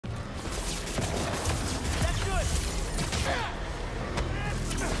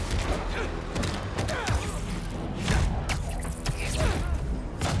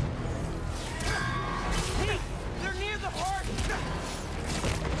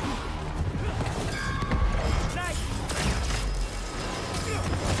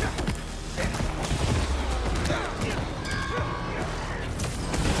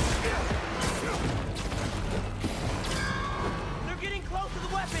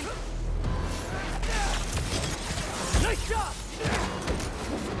job!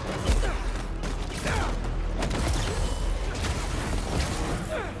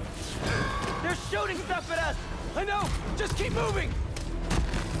 They're shooting stuff at us! I know! Just keep moving!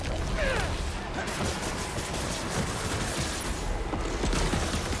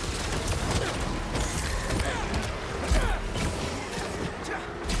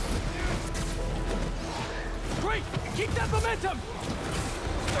 Great! Keep that momentum!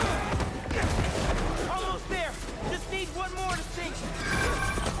 Almost there! Just need one more to sink!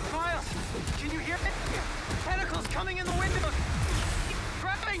 Miles, can you hear it? Tentacles coming in the windows!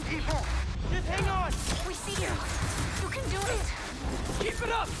 Grabbing people! Just hang on! We see you. You can do it. Keep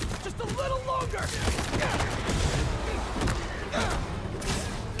it up! Just a little longer!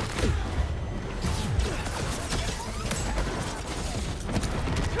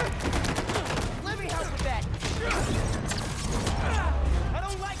 Let me help with that! I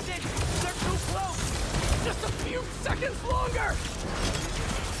don't like this! They're too close! Just a few seconds longer!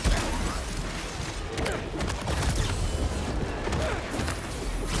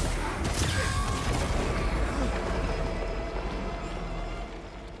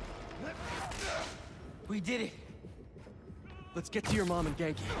 We did it! Let's get to your mom and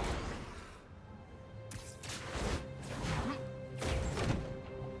Genki.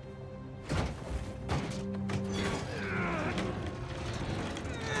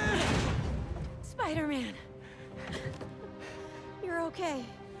 Spider-Man. You're okay.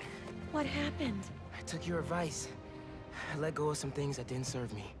 What happened? I took your advice. I let go of some things that didn't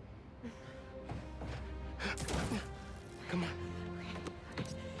serve me. Come on.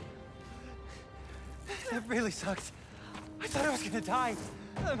 That really sucked. I thought I was gonna die.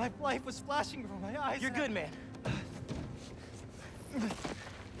 My life was flashing before my eyes. You're good, man.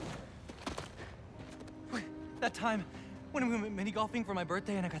 That time, when we went mini-golfing for my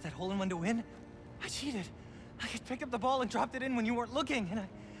birthday and I got that hole-in-one to win, I cheated. I just picked up the ball and dropped it in when you weren't looking, and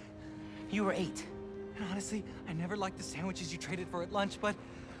You were 8. And honestly, I never liked the sandwiches you traded for at lunch, but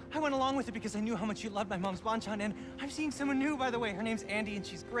I went along with it because I knew how much you loved my mom's banchan, and I'm seeing someone new, by the way. Her name's Andy, and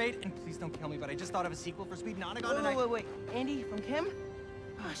she's great, and please don't kill me, but I just thought of a sequel for Speed Nonagon, and Wait. Andy from Kim?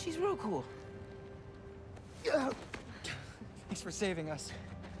 Oh, she's real cool. Thanks for saving us.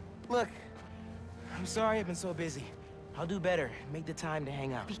 Look, I'm sorry I've been so busy. I'll do better. Make the time to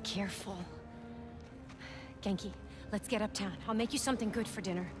hang out. Be careful. Genki, let's get uptown. I'll make you something good for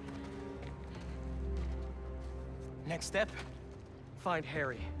dinner. Next step, find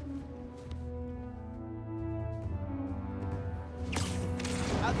Harry.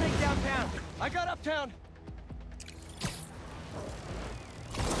 I'll take downtown. I got uptown.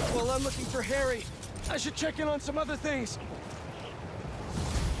 Well, I'm looking for Harry. I should check in on some other things.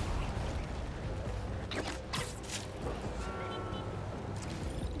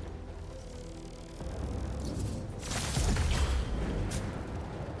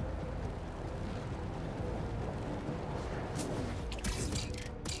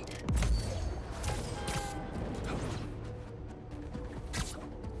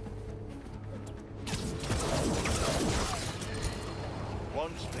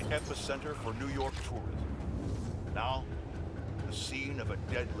 Once the epicenter for New York tourism. Now, the scene of a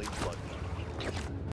deadly bloodbath.